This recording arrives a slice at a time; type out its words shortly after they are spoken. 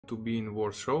to be in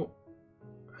Warsaw,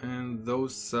 and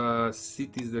those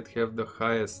cities that have the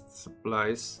highest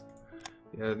supplies,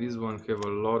 yeah, this one have a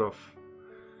lot of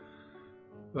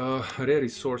rare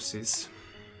resources.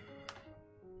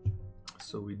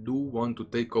 So we do want to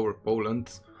take over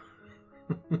Poland.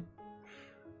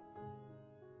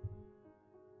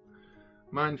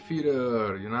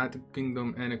 Minefighter, United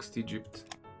Kingdom annexed Egypt.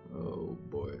 Oh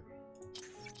boy.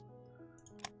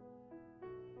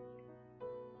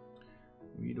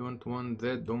 We don't want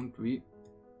that, don't we?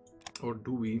 Or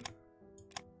do we?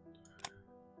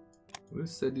 We'll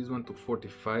set this one to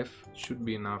 45. Should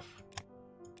be enough.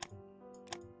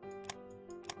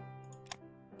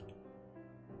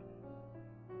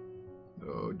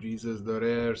 Oh Jesus, the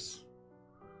rares.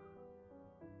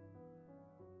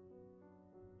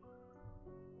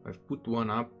 I've put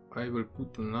one up. I will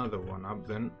put another one up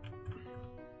then.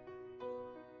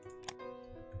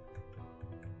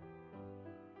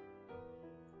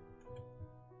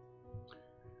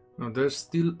 Now there's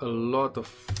still a lot of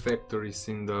factories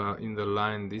in the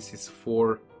line. This is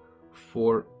 4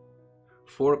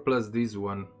 plus this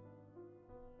one.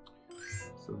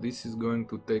 So this is going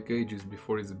to take ages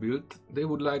before it's built. They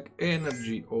would like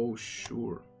energy. Oh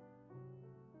sure.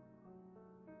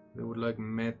 They would like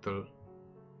metal.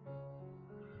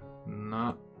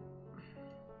 Nah.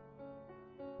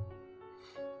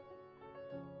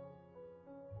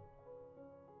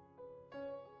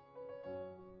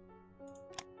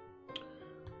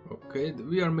 Okay,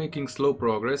 we are making slow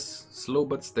progress, slow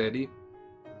but steady.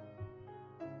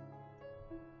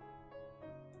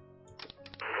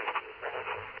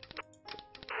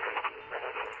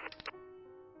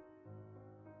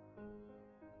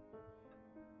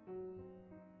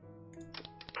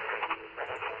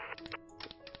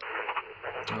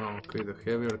 Okay, the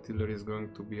heavy artillery is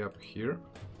going to be up here.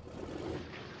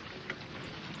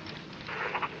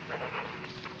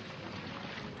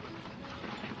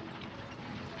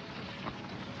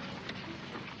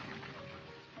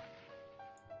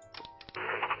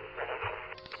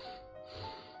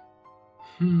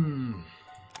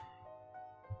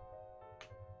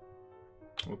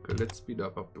 Okay, let's speed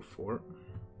up to 4.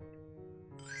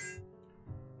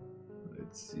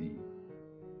 Let's see.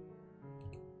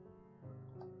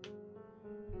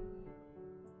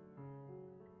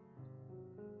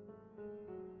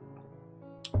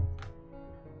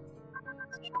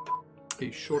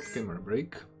 A short camera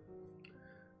break.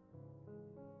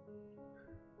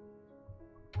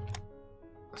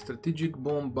 Strategic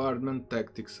bombardment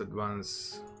tactics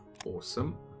advance.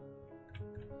 Awesome.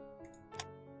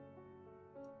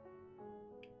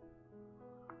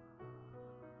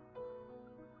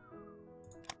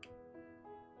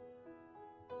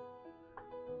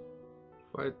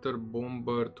 Fighter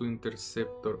bomber to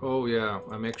interceptor. Oh yeah,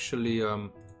 I'm actually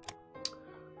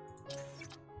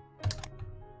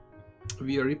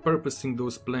we are repurposing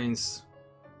those planes.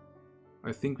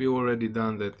 I think we already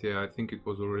done that. Yeah, I think it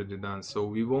was already done. So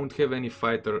we won't have any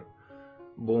fighter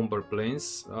bomber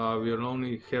planes. We'll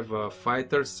only have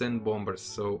fighters and bombers.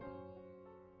 So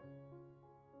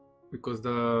because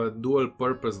the dual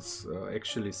purpose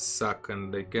actually suck,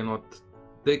 and they cannot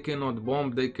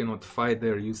bomb, they cannot fight.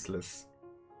 They're useless.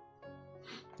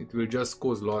 It will just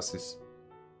cause losses.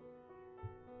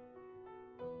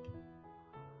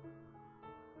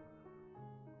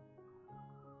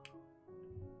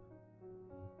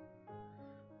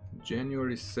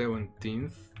 January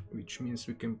 17th, which means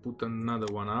we can put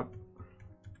another one up.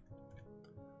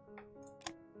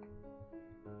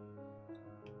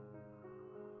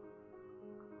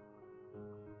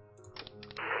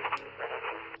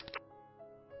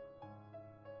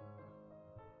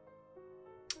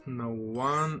 Now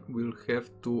one will have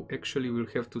to, actually we'll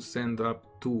have to send up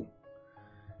 2.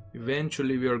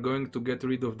 Eventually we are going to get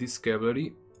rid of this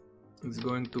cavalry. It's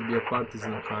going to be a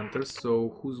partisan hunter,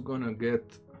 so who's gonna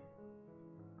get,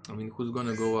 I mean, who's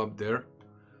gonna go up there?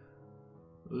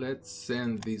 Let's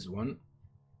send this one.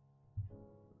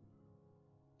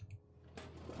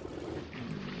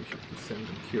 We have to send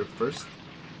them here first.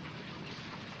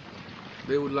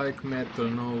 They would like metal.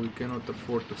 No, we cannot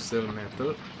afford to sell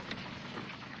metal.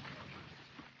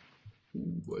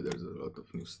 Ooh, boy, there's a lot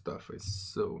of new stuff. I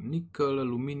saw nickel,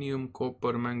 aluminium,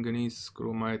 copper, manganese,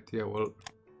 chromite. Yeah, well,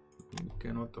 we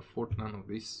cannot afford none of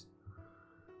this.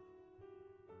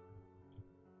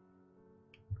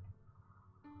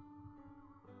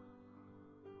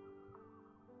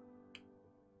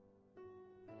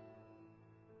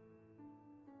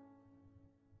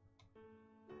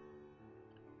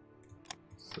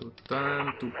 So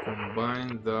time to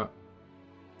combine the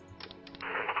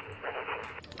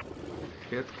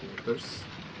headquarters.